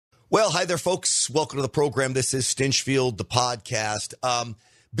Well, hi there, folks. Welcome to the program. This is Stinchfield, the podcast.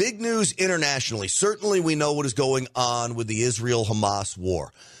 Big news internationally. Certainly, we know what is going on with the Israel-Hamas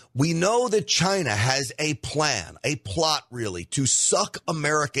war. We know that China has a plan, a plot, really, to suck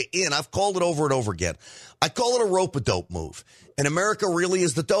America in. I've called it over and over again. I call it a rope-a-dope move. And America really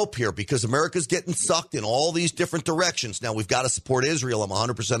is the dope here because America's getting sucked in all these different directions. Now, we've got to support Israel. I'm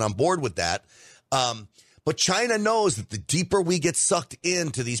 100% on board with that. But China knows that the deeper we get sucked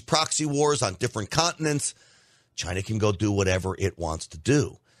into these proxy wars on different continents, China can go do whatever it wants to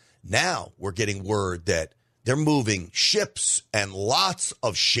do. Now we're getting word that they're moving ships and lots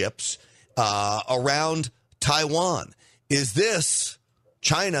of ships around Taiwan. Is this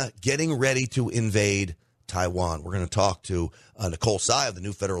China getting ready to invade Taiwan? We're going to talk to Nicole Tsai of the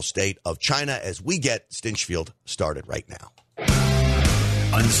New Federal State of China as we get Stinchfield started right now.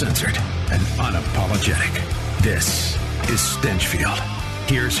 Uncensored and unapologetic. This is Stinchfield.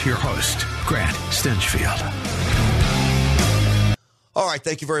 Here's your host, Grant Stinchfield. All right.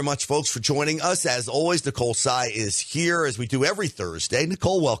 Thank you very much, folks, for joining us. As always, Nicole Tsai is here as we do every Thursday.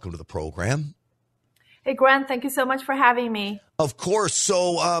 Nicole, welcome to the program. Hey, Grant, thank you so much for having me. Of course.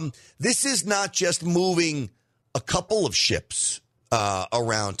 So this is not just moving a couple of ships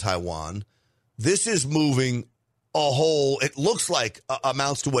around Taiwan. This is moving a whole, it looks like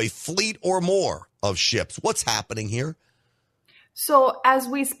amounts to a fleet or more of ships. What's happening here? So as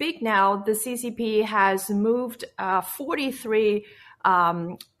we speak now, the CCP has moved 43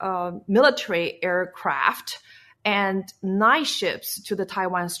 military aircraft and 9 ships to the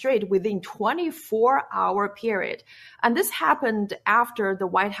Taiwan Strait within 24-hour period. And this happened after the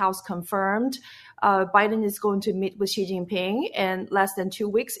White House confirmed Biden is going to meet with Xi Jinping in less than 2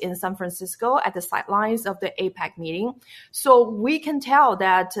 weeks in San Francisco at the sidelines of the APEC meeting. So we can tell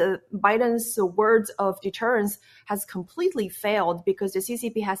that Biden's words of deterrence has completely failed because the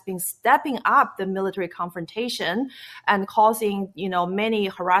CCP has been stepping up the military confrontation and causing, many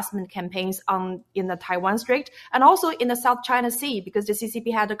harassment campaigns in the Taiwan Strait and also in the South China Sea because the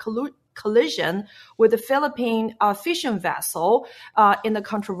CCP had a collision with the Philippine fishing vessel in the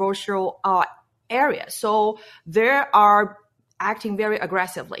controversial area. So they are acting very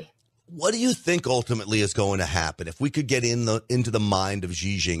aggressively. What do you think ultimately is going to happen if we could get into the mind of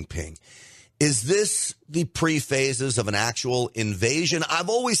Xi Jinping? Is this the pre-phases of an actual invasion? I've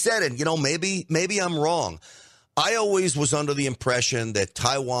always said it, maybe I'm wrong. I always was under the impression that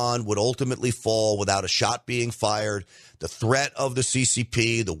Taiwan would ultimately fall without a shot being fired. The threat of the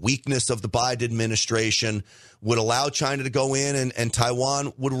CCP, the weakness of the Biden administration would allow China to go in and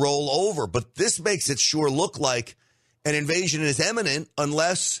Taiwan would roll over. But this makes it sure look like an invasion is imminent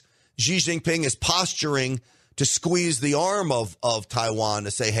unless Xi Jinping is posturing to squeeze the arm of Taiwan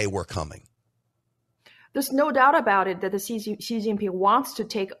to say, hey, we're coming. There's no doubt about it that the Xi Jinping wants to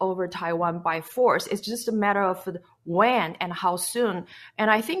take over Taiwan by force. It's just a matter of when and how soon. And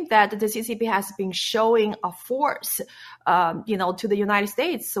I think that the CCP has been showing a force, to the United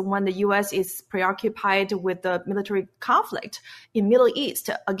States when the U.S. is preoccupied with the military conflict in Middle East.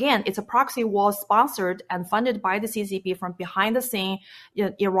 Again, it's a proxy war sponsored and funded by the CCP from behind the scene.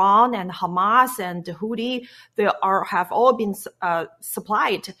 Iran and Hamas and Houthi, have all been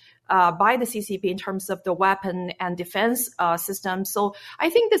supplied by the CCP in terms of the weapon and defense system. So I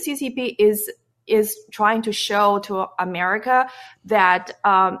think the CCP is trying to show to America that,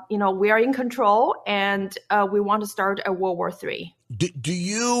 we are in control and we want to start a World War III. Do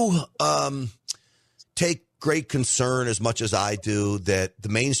you take great concern as much as I do that the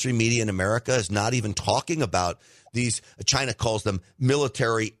mainstream media in America is not even talking about these, China calls them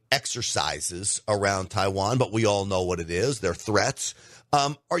military exercises around Taiwan, but we all know what it is. They're threats.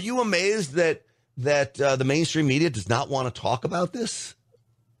 Are you amazed that the mainstream media does not want to talk about this?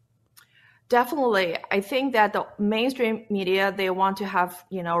 Definitely. I think that the mainstream media, they want to have,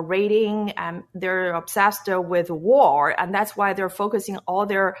 rating and they're obsessed with war. And that's why they're focusing all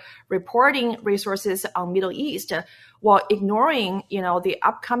their reporting resources on Middle East while ignoring, the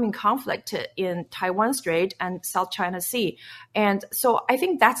upcoming conflict in Taiwan Strait and South China Sea. And so I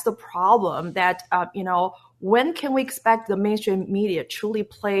think that's the problem that, when can we expect the mainstream media truly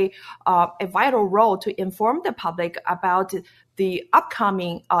play a vital role to inform the public about the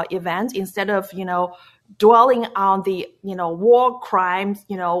upcoming events instead of, dwelling on the, war crimes,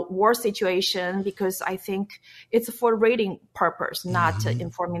 war situation, because I think it's for rating purpose, not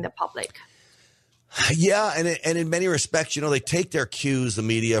informing the public. Yeah, and in many respects, they take their cues, the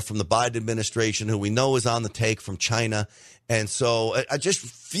media, from the Biden administration, who we know is on the take from China. And so I just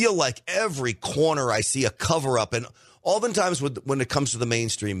feel like every corner I see a cover up. And oftentimes when it comes to the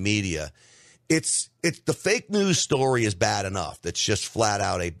mainstream media, it's the fake news story is bad enough. That's just flat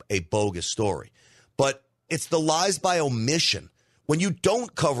out a bogus story. But it's the lies by omission. When you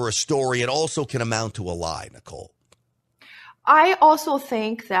don't cover a story, it also can amount to a lie, Nicole. I also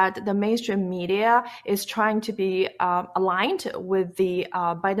think that the mainstream media is trying to be aligned with the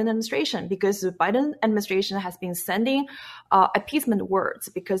Biden administration, because the Biden administration has been sending appeasement words,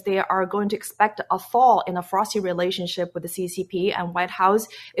 because they are going to expect a thaw in a frosty relationship with the CCP, and White House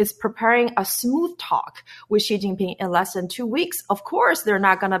is preparing a smooth talk with Xi Jinping in less than 2 weeks. Of course, they're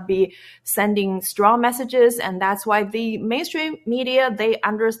not going to be sending strong messages, and that's why the mainstream media, they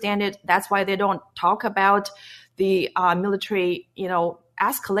understand it. That's why they don't talk about the military,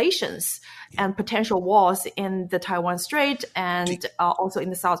 escalations and potential wars in the Taiwan Strait and also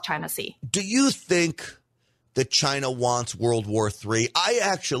in the South China Sea. Do you think that China wants World War III? I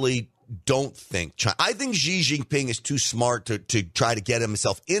actually don't think China. I think Xi Jinping is too smart to try to get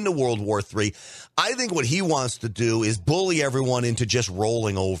himself into World War III. I think what he wants to do is bully everyone into just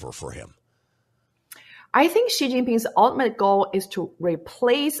rolling over for him. I think Xi Jinping's ultimate goal is to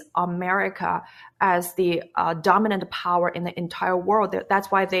replace America as the dominant power in the entire world. That's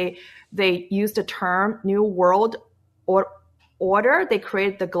why they use the term New World Order. They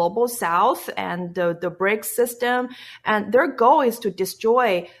create the Global South and the BRICS system. And their goal is to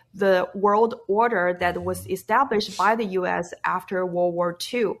destroy the world order that was established by the U.S. after World War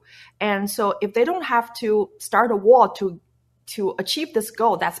II. And so if they don't have to start a war to achieve this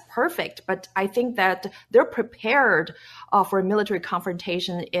goal, that's perfect. But I think that they're prepared for a military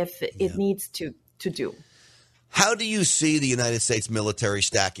confrontation if it needs to do. How do you see the United States military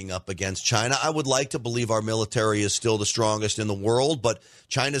stacking up against China? I would like to believe our military is still the strongest in the world, but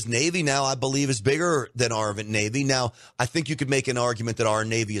China's Navy now, I believe, is bigger than our Navy. Now, I think you could make an argument that our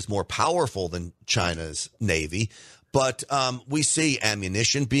Navy is more powerful than China's Navy. But we see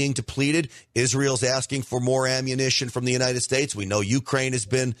ammunition being depleted. Israel's asking for more ammunition from the United States. We know Ukraine has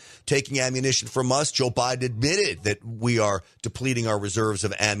been taking ammunition from us. Joe Biden admitted that we are depleting our reserves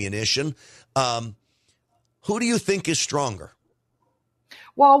of ammunition. Who do you think is stronger?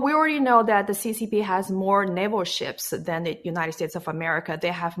 Well, we already know that the CCP has more naval ships than the United States of America. They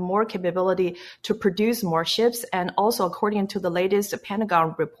have more capability to produce more ships. And also, according to the latest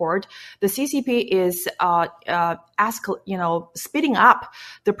Pentagon report, the CCP is speeding up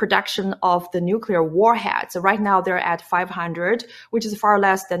the production of the nuclear warheads. So right now, they're at 500, which is far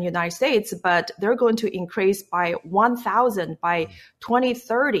less than the United States, but they're going to increase by 1,000 by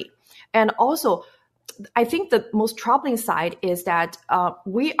 2030. And also, I think the most troubling side is that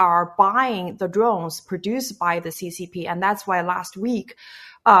we are buying the drones produced by the CCP. And that's why last week,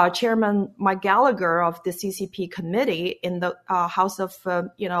 Chairman Mike Gallagher of the CCP committee in the House of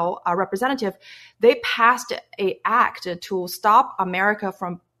Representatives, they passed an act to stop America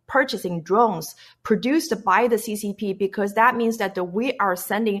from purchasing drones produced by the CCP, because that means that we are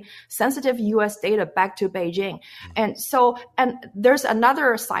sending sensitive U.S. data back to Beijing. And there's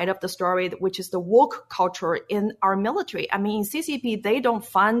another side of the story, which is the woke culture in our military. I mean, CCP, they don't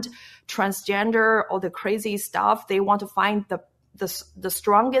fund transgender or the crazy stuff. They want to find the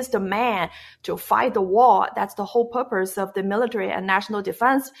strongest man to fight the war. That's the whole purpose of the military and national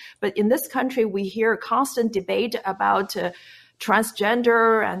defense. But in this country, we hear constant debate about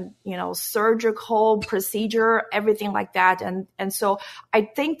transgender and, surgical procedure, everything like that. And so I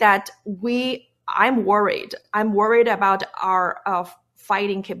think that I'm worried. I'm worried about our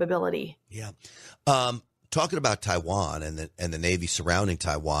fighting capability. Yeah. Talking about Taiwan and the Navy surrounding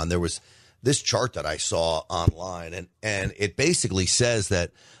Taiwan, there was this chart that I saw online, and it basically says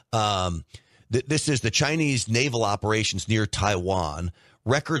that this is the Chinese naval operations near Taiwan,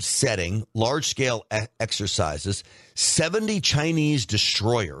 record-setting, large-scale exercises, 70 Chinese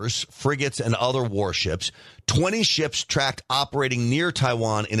destroyers, frigates, and other warships, 20 ships tracked operating near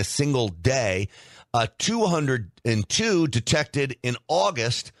Taiwan in a single day, 202 detected in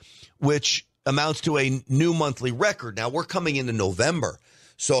August, which amounts to a new monthly record. Now, we're coming into November,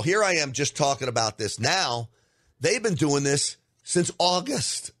 so here I am just talking about this now. They've been doing this since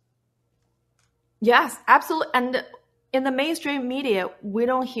August. Yes, absolutely. And in the mainstream media, we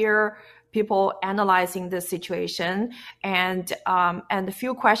don't hear people analyzing this situation, and a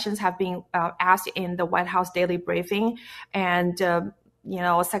few questions have been asked in the White House daily briefing, and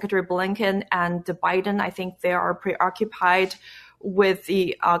Secretary Blinken and Biden, I think they are preoccupied with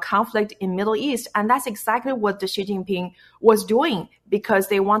the conflict in Middle East, and that's exactly what the Xi Jinping was doing, because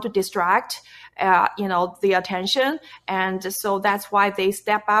they want to distract the attention. And so that's why they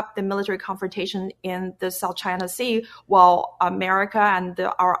step up the military confrontation in the South China Sea, while America and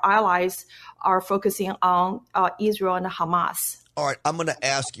our allies are focusing on Israel and Hamas. All right, I'm going to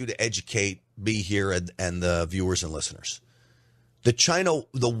ask you to educate me here and the viewers and listeners.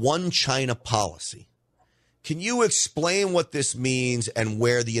 The one China policy. Can you explain what this means and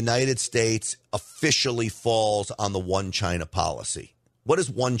where the United States officially falls on the one China policy? What does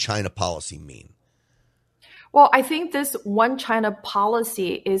one China policy mean? Well, I think this one China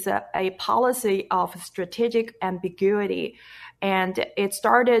policy is a policy of strategic ambiguity. And it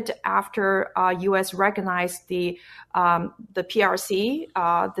started after U.S. recognized the PRC,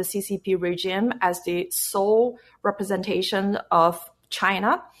 the CCP regime, as the sole representation of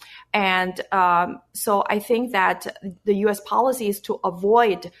China. And so I think that the U.S. policy is to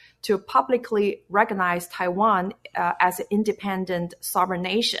avoid to publicly recognize Taiwan as an independent sovereign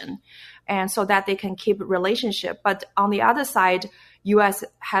nation, and so that they can keep a relationship. But on the other side, U.S.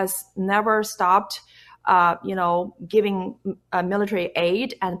 has never stopped giving military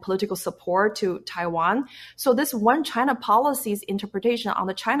aid and political support to Taiwan. So this one China policy's interpretation on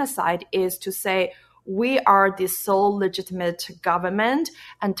the China side is to say, we are the sole legitimate government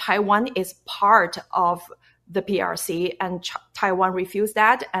and Taiwan is part of the PRC, and Taiwan refused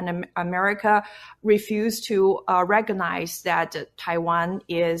that, and America refused to recognize that Taiwan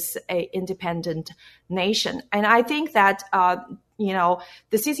is an independent nation. And I think that the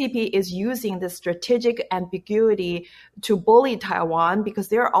CCP is using the strategic ambiguity to bully Taiwan because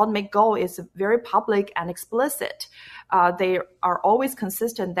their ultimate goal is very public and explicit. They are always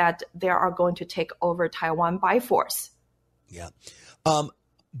consistent that they are going to take over Taiwan by force. Yeah.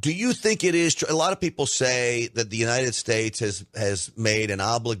 Do you think it is true? A lot of people say that the United States has made an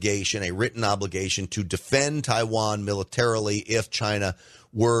obligation, a written obligation, to defend Taiwan militarily if China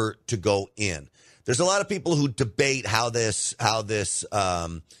were to go in. There's a lot of people who debate what do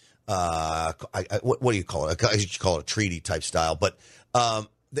you call it? I should call it a treaty type style, but there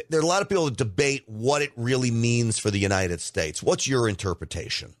are a lot of people who debate what it really means for the United States. What's your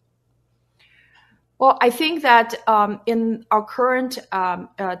interpretation? Well, I think that in our current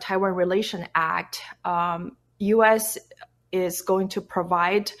Taiwan Relation Act, U.S. is going to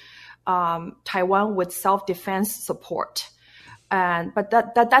provide Taiwan with self-defense support. But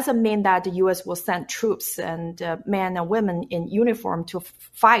that doesn't mean that the U.S. will send troops and men and women in uniform to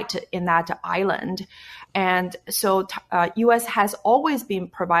fight in that island. And so U.S. has always been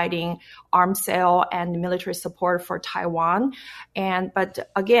providing arms sale and military support for Taiwan. But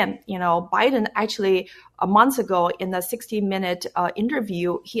again, Biden actually a month ago in a 60-minute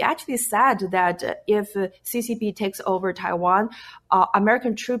interview, he actually said that if CCP takes over Taiwan,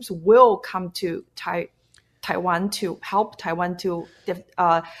 American troops will come to Taiwan to help Taiwan to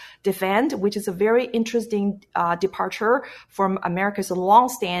defend, which is a very interesting departure from America's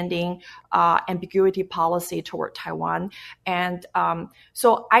longstanding ambiguity policy toward Taiwan. And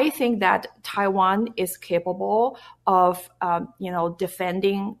so I think that Taiwan is capable of,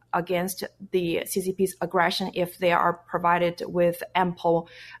 defending against the CCP's aggression if they are provided with ample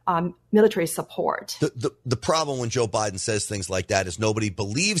military support. The problem when Joe Biden says things like that is nobody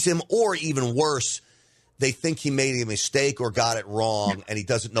believes him, or even worse, they think he made a mistake or got it wrong, and he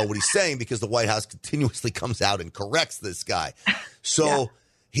doesn't know what he's saying because the White House continuously comes out and corrects this guy. So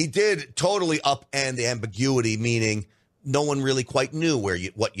he did totally upend the ambiguity, meaning no one really quite knew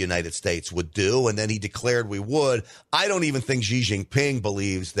what United States would do, and then he declared we would. I don't even think Xi Jinping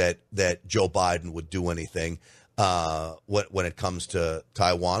believes that Joe Biden would do anything when it comes to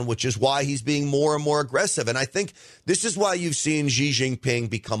Taiwan, which is why he's being more and more aggressive. And I think this is why you've seen Xi Jinping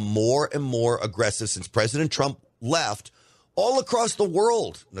become more and more aggressive since President Trump left all across the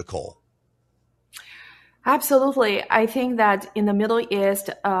world, Nicole. Absolutely. I think that in the Middle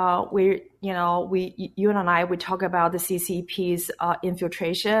East, you and I talk about the CCP's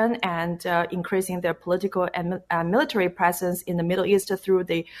infiltration and increasing their political and military presence in the Middle East through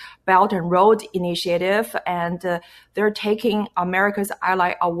the Belt and Road Initiative. And they're taking America's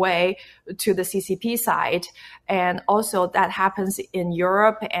ally away to the CCP side. And also that happens in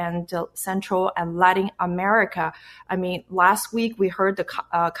Europe and Central and Latin America. I mean, last week we heard the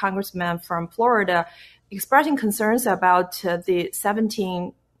congressman from Florida expressing concerns about the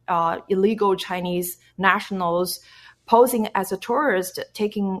 17 illegal Chinese nationals posing as a tourist,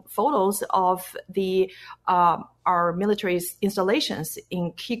 taking photos of our military installations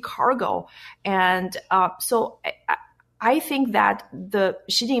in key cargo. And so I think that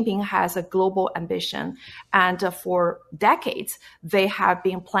Xi Jinping has a global ambition, and for decades they have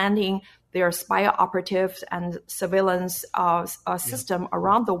been planning their spy operatives and surveillance system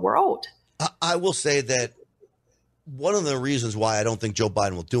around the world. I will say that one of the reasons why I don't think Joe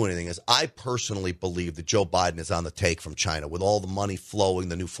Biden will do anything is I personally believe that Joe Biden is on the take from China with all the money flowing,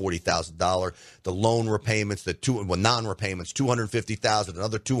 the new $40,000, the loan repayments, non-repayments, $250,000,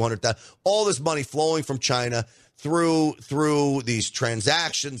 another $200,000, all this money flowing from China through these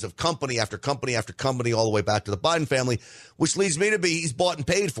transactions of company after company after company all the way back to the Biden family, which leads me to be he's bought and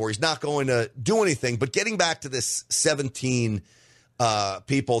paid for. He's not going to do anything. But getting back to this 17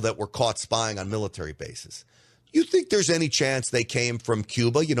 people that were caught spying on military bases, you think there's any chance they came from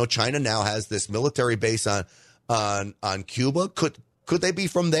Cuba? You know, China now has this military base on Cuba. Could they be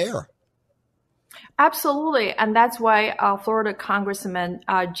from there? Absolutely. And that's why Florida Congressman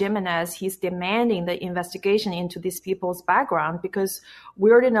Jimenez, he's demanding the investigation into these people's background, because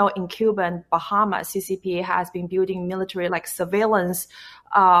we already know in Cuba and Bahamas, CCP has been building military surveillance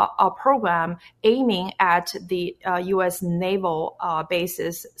program aiming at the U.S. naval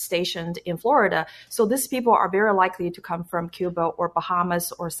bases stationed in Florida. So these people are very likely to come from Cuba or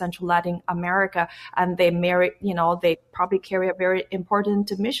Bahamas or Central Latin America, and they probably carry a very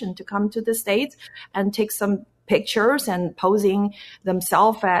important mission to come to the States and take some pictures and posing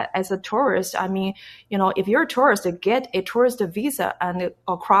themselves as a tourist. I mean, if you're a tourist, get a tourist visa and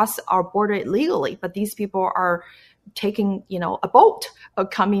across our border illegally. But these people are taking, a boat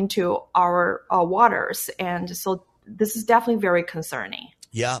coming to our waters. And so this is definitely very concerning.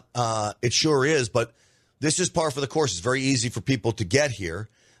 Yeah, it sure is. But this is par for the course. It's very easy for people to get here.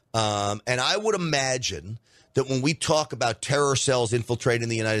 And I would imagine that when we talk about terror cells infiltrating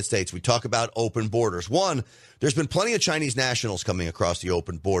the United States, we talk about open borders. One, there's been plenty of Chinese nationals coming across the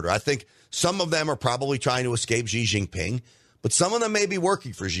open border. I think some of them are probably trying to escape Xi Jinping, but some of them may be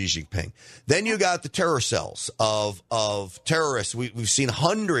working for Xi Jinping. Then you got the terror cells of terrorists. We've seen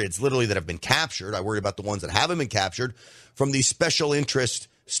hundreds literally that have been captured. I worry about the ones that haven't been captured from these special interest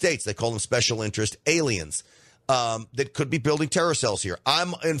states. They call them special interest aliens that could be building terror cells here.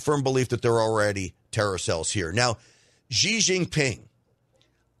 I'm in firm belief that there are already terror cells here. Now, Xi Jinping,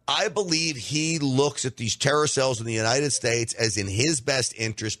 I believe he looks at these terror cells in the United States as in his best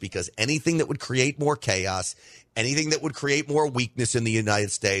interest, because anything that would create more chaos, anything that would create more weakness in the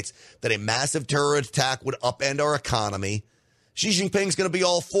United States, that a massive terror attack would upend our economy, Xi Jinping's going to be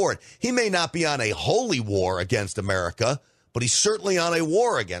all for it. He may not be on a holy war against America, but he's certainly on a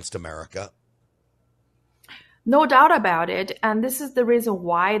war against America. No doubt about it. And this is the reason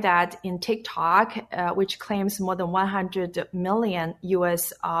why that in TikTok, which claims more than 100 million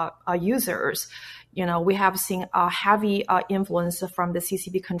US users, we have seen a heavy influence from the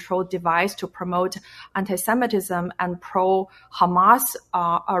CCP controlled device to promote anti-Semitism and pro-Hamas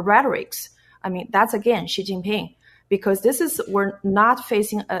rhetorics. I mean, that's again, Xi Jinping. Because we're not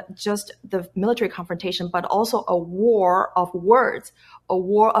facing just the military confrontation, but also a war of words, a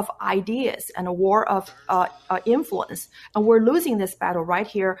war of ideas, and a war of influence. And we're losing this battle right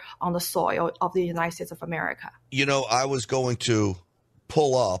here on the soil of the United States of America. I was going to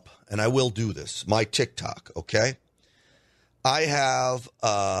pull up, and I will do this, my TikTok, okay? I have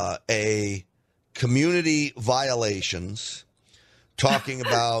a community violations talking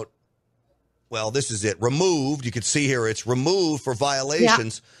about, well, this is it. Removed. You can see here it's removed for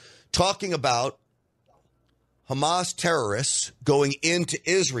violations. Yeah. Talking about Hamas terrorists going into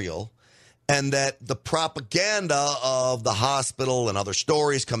Israel, and that the propaganda of the hospital and other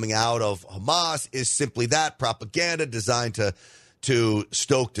stories coming out of Hamas is simply that, propaganda designed to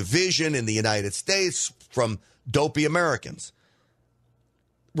stoke division in the United States from dopey Americans.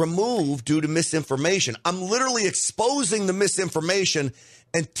 Removed due to misinformation. I'm literally exposing the misinformation,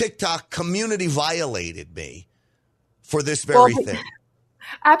 and TikTok community violated me for this very thing.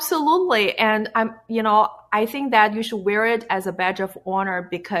 Absolutely. And I think that you should wear it as a badge of honor,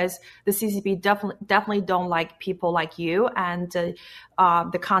 because the CCP definitely don't like people like you and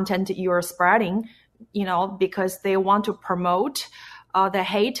the content you are spreading, because they want to promote the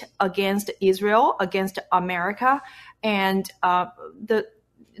hate against Israel, against America. And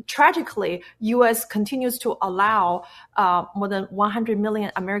tragically, U.S. continues to allow more than 100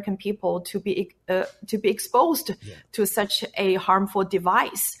 million American people to be exposed to such a harmful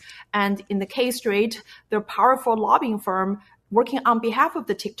device. And in the K-Street, the powerful lobbying firm working on behalf of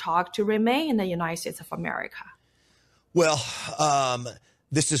the TikTok to remain in the United States of America. Well,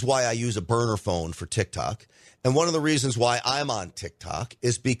 this is why I use a burner phone for TikTok. And one of the reasons why I'm on TikTok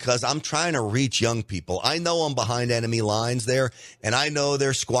is because I'm trying to reach young people. I know I'm behind enemy lines there, and I know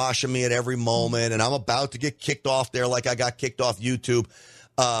they're squashing me at every moment, and I'm about to get kicked off there like I got kicked off YouTube.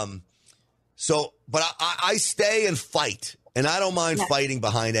 But I stay and fight And I don't mind fighting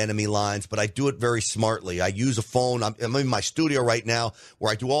behind enemy lines, but I do it very smartly. I use a phone. I'm in my studio right now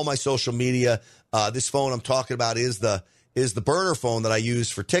where I do all my social media. This phone I'm talking about is the burner phone that I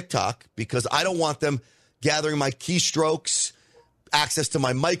use for TikTok because I don't want them gathering my keystrokes, access to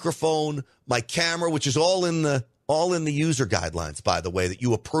my microphone, my camera, which is all in the user guidelines, by the way, that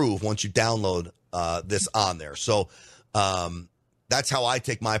you approve once you download this on there. So that's how I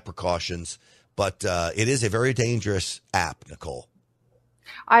take my precautions. But it is a very dangerous app, Nicole.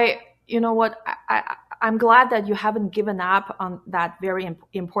 You know what? I'm glad that you haven't given up on that very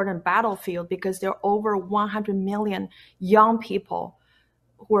important battlefield because there are over 100 million young people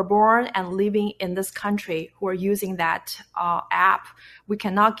who are born and living in this country who are using that app. We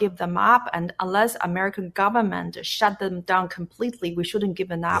cannot give them up. And unless American government shut them down completely, we shouldn't give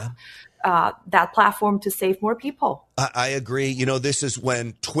them up. That platform to save more people. I agree. You know, this is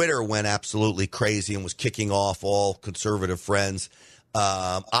when Twitter went absolutely crazy and was kicking off all conservative friends.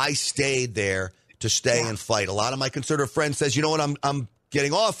 I stayed there to stay and fight. A lot of my conservative friends says, you know what, I'm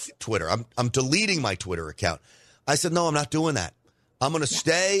getting off Twitter. I'm deleting my Twitter account. I said, no, I'm not doing that. I'm going to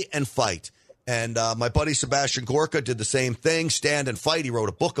stay and fight. And my buddy Sebastian Gorka did the same thing, stand and fight. He wrote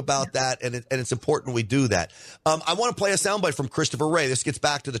a book about that, and it's important we do that. I want to play a soundbite from Christopher Wray. This gets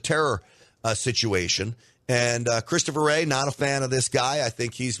back to the terror situation. And Christopher Wray, not a fan of this guy. I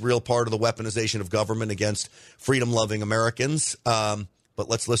think he's real part of the weaponization of government against freedom-loving Americans. But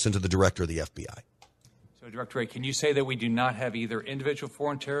let's listen to the director of the FBI. So, Director Wray, can you say that we do not have either individual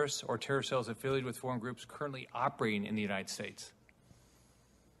foreign terrorists or terror cells affiliated with foreign groups currently operating in the United States?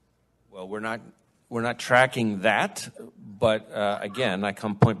 Well, we're not tracking that, but again, I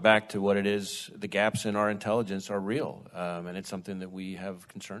point back to what it is. The gaps in our intelligence are real, and it's something that we have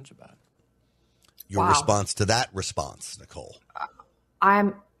concerns about. Your response to that response, Nicole?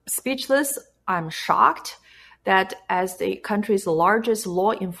 I'm speechless. I'm shocked that as the country's largest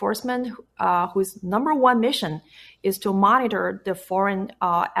law enforcement, whose number one mission is to monitor the foreign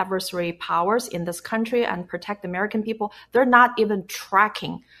adversary powers in this country and protect the American people, they're not even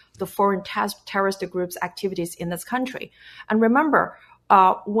tracking the foreign terrorist groups' activities in this country. And remember,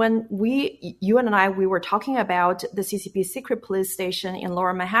 when you and I were talking about the CCP secret police station in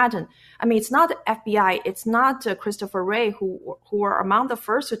Lower Manhattan, I mean, it's not the FBI, it's not Christopher Wray who are among the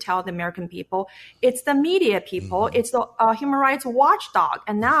first to tell the American people. It's the media people. Mm-hmm. It's the human rights watchdog.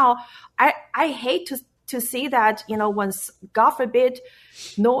 And now I hate to see that, you know, when, God forbid,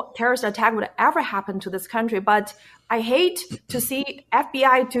 no terrorist attack would ever happen to this country. But I hate to see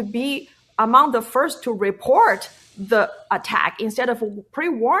FBI to be among the first to report the attack instead of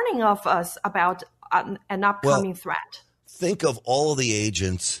pre-warning of us about an upcoming threat. Think of all the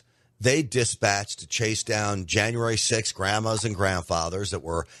agents they dispatched to chase down January 6th grandmas and grandfathers that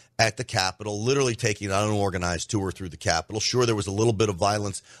were at the Capitol, literally taking an unorganized tour through the Capitol. Sure, there was a little bit of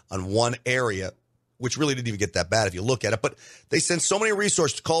violence on one area, which really didn't even get that bad if you look at it. But they sent so many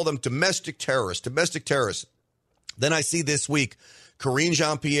resources to call them domestic terrorists. Then I see this week, Karine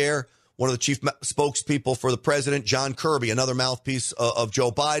Jean-Pierre, one of the chief spokespeople for the president, John Kirby, another mouthpiece of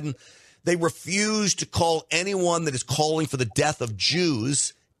Joe Biden. They refuse to call anyone that is calling for the death of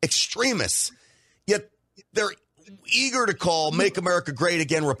Jews extremists. Yet they're eager to call Make America Great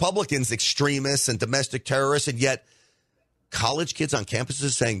Again Republicans extremists and domestic terrorists. And yet college kids on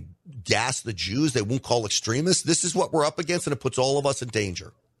campuses saying gas the Jews they won't call extremists. This is what we're up against, and it puts all of us in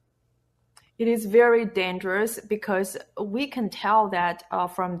danger. It is very dangerous because we can tell that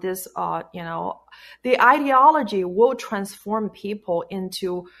from this, the ideology will transform people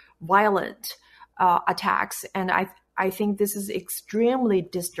into violent attacks. And I think this is extremely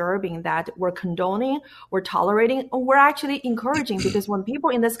disturbing that we're condoning, we're tolerating, and we're actually encouraging, because when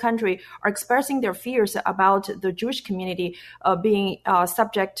people in this country are expressing their fears about the Jewish community being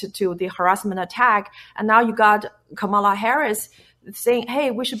subject to the harassment attack, and now you got Kamala Harris saying,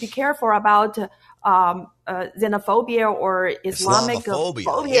 hey, we should be careful about xenophobia or Islamic phobia.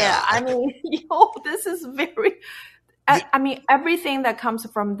 Yeah. I mean, this is very... I mean, everything that comes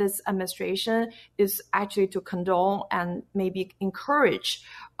from this administration is actually to condone and maybe encourage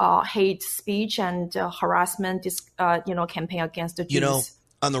hate speech and harassment, campaign against the Jews. You know,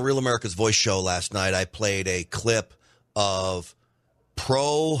 on the Real America's Voice show last night, I played a clip of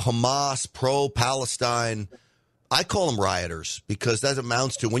pro-Hamas, pro-Palestine. I call them rioters because that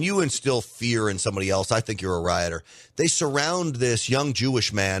amounts to when you instill fear in somebody else, I think you're a rioter. They surround this young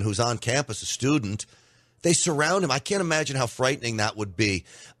Jewish man who's on campus, a student. They surround him. I can't imagine how frightening that would be.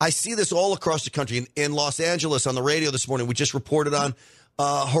 I see this all across the country. In Los Angeles on the radio this morning, we just reported on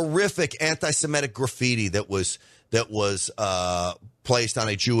horrific anti-Semitic graffiti that was that was placed on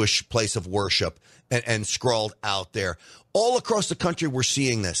a Jewish place of worship and scrawled out there. All across the country, we're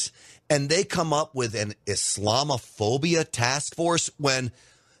seeing this. And they come up with an Islamophobia task force when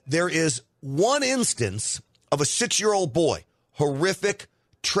there is one instance of a 6-year-old boy. Horrific,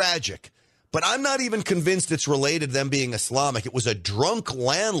 tragic. But I'm not even convinced it's related to them being Islamic. It was a drunk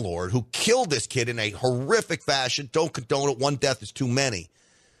landlord who killed this kid in a horrific fashion. Don't condone it. One death is too many.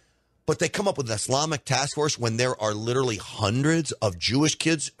 But they come up with an Islamic task force when there are literally hundreds of Jewish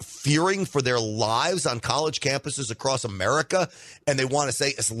kids fearing for their lives on college campuses across America, and they want to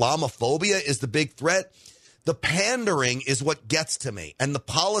say Islamophobia is the big threat. The pandering is what gets to me, and the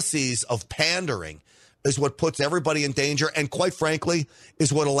policies of pandering is what puts everybody in danger, and quite frankly,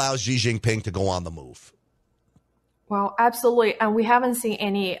 is what allows Xi Jinping to go on the move. Well, absolutely. And we haven't seen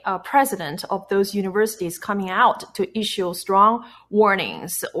any president of those universities coming out to issue strong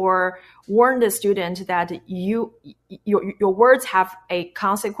warnings or warn the student that your words have a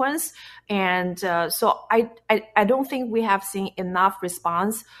consequence. And so I don't think we have seen enough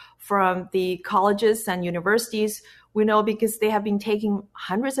response from the colleges and universities. We know because they have been taking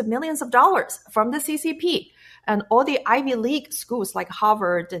hundreds of millions of dollars from the CCP. And all the Ivy League schools like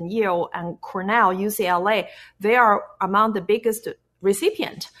Harvard and Yale and Cornell, UCLA, they are among the biggest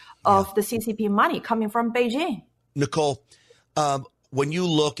recipient of the CCP money coming from Beijing. Nicole, when you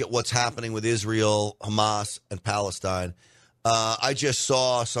look at what's happening with Israel, Hamas, and Palestine, I just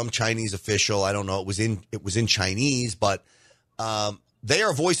saw some Chinese official. I don't know. It was in Chinese, but they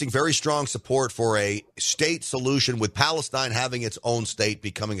are voicing very strong support for a state solution with Palestine having its own state,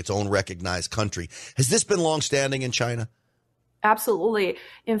 becoming its own recognized country. Has this been longstanding in China? Absolutely.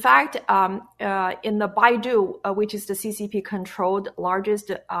 In fact, in the Baidu, which is the CCP-controlled largest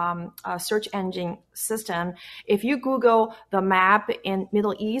search engine system, if you Google the map in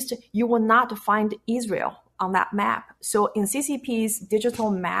Middle East, you will not find Israel on that map. So in CCP's digital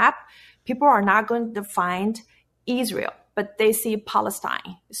map, people are not going to find Israel, but they see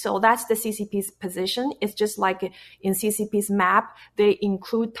Palestine. So that's the CCP's position. It's just like in CCP's map, they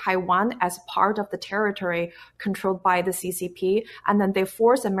include Taiwan as part of the territory controlled by the CCP. And then they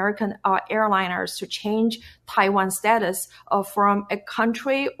force American airliners to change Taiwan's status from a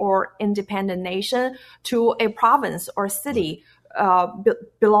country or independent nation to a province or city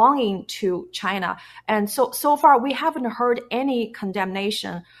belonging to China. And so far, we haven't heard any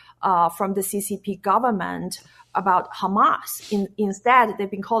condemnation from the CCP government about Hamas. Instead, they've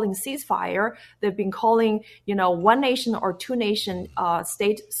been calling ceasefire. They've been calling, one nation or two nation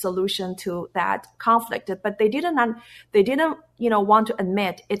state solution to that conflict. But they didn't, want to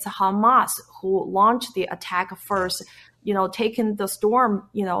admit it's Hamas who launched the attack first, taking the storm,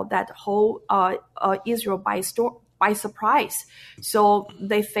 that whole Israel by surprise. So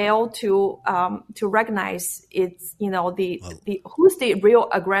they fail to recognize it's, who's the real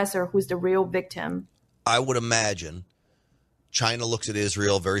aggressor, who's the real victim. I would imagine China looks at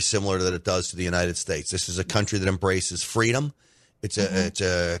Israel very similar to that it does to the United States. This is a country that embraces freedom. It's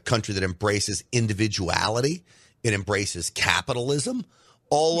a country that embraces individuality. It embraces capitalism.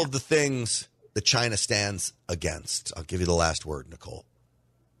 All of the things that China stands against. I'll give you the last word, Nicole.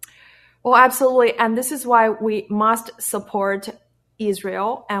 Well, absolutely. And this is why we must support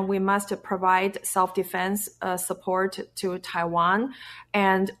Israel and we must provide self-defense support to Taiwan.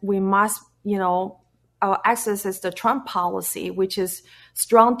 And we must, access the Trump policy, which is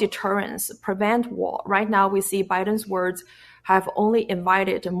strong deterrence, prevent war. Right now, we see Biden's words have only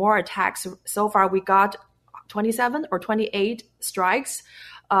invited more attacks. So far, we got 27 or 28 strikes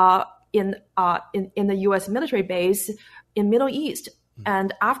in the U.S. military base in Middle East.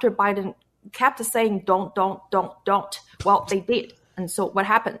 And after Biden kept saying, don't, well, they did. And so what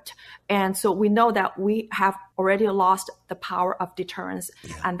happened? And so we know that we have already lost the power of deterrence.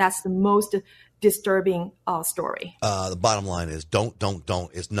 Yeah. And that's the most disturbing story. The bottom line is don't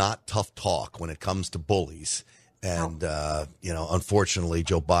is not tough talk when it comes to bullies. And, unfortunately,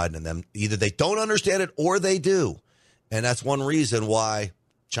 Joe Biden and them, either they don't understand it or they do. And that's one reason why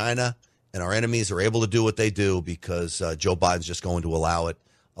China and our enemies are able to do what they do, because Joe Biden's just going to allow it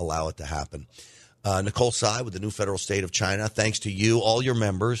to happen. Nicole Tsai with the new federal state of China, thanks to you, all your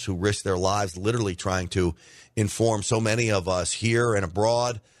members who risk their lives literally trying to inform so many of us here and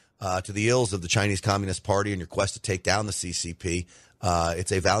abroad to the ills of the Chinese Communist Party and your quest to take down the CCP.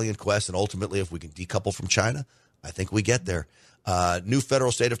 It's a valiant quest, and ultimately, if we can decouple from China, I think we get there. New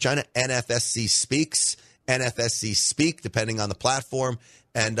federal state of China, NFSC Speaks, NFSC Speak, depending on the platform.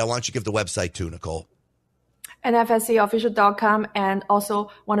 And why don't you give the website too, Nicole? NFSCofficial.com, and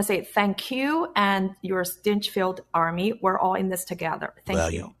also want to say thank you and your Stinchfield Army. We're all in this together.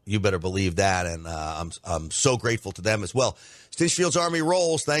 Thank you. You better believe that, and I'm so grateful to them as well. Stinchfield's Army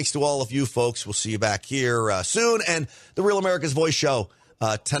rolls. Thanks to all of you folks. We'll see you back here soon, and the Real America's Voice show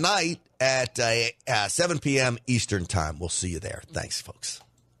tonight at 7 p.m. Eastern time. We'll see you there. Thanks, folks.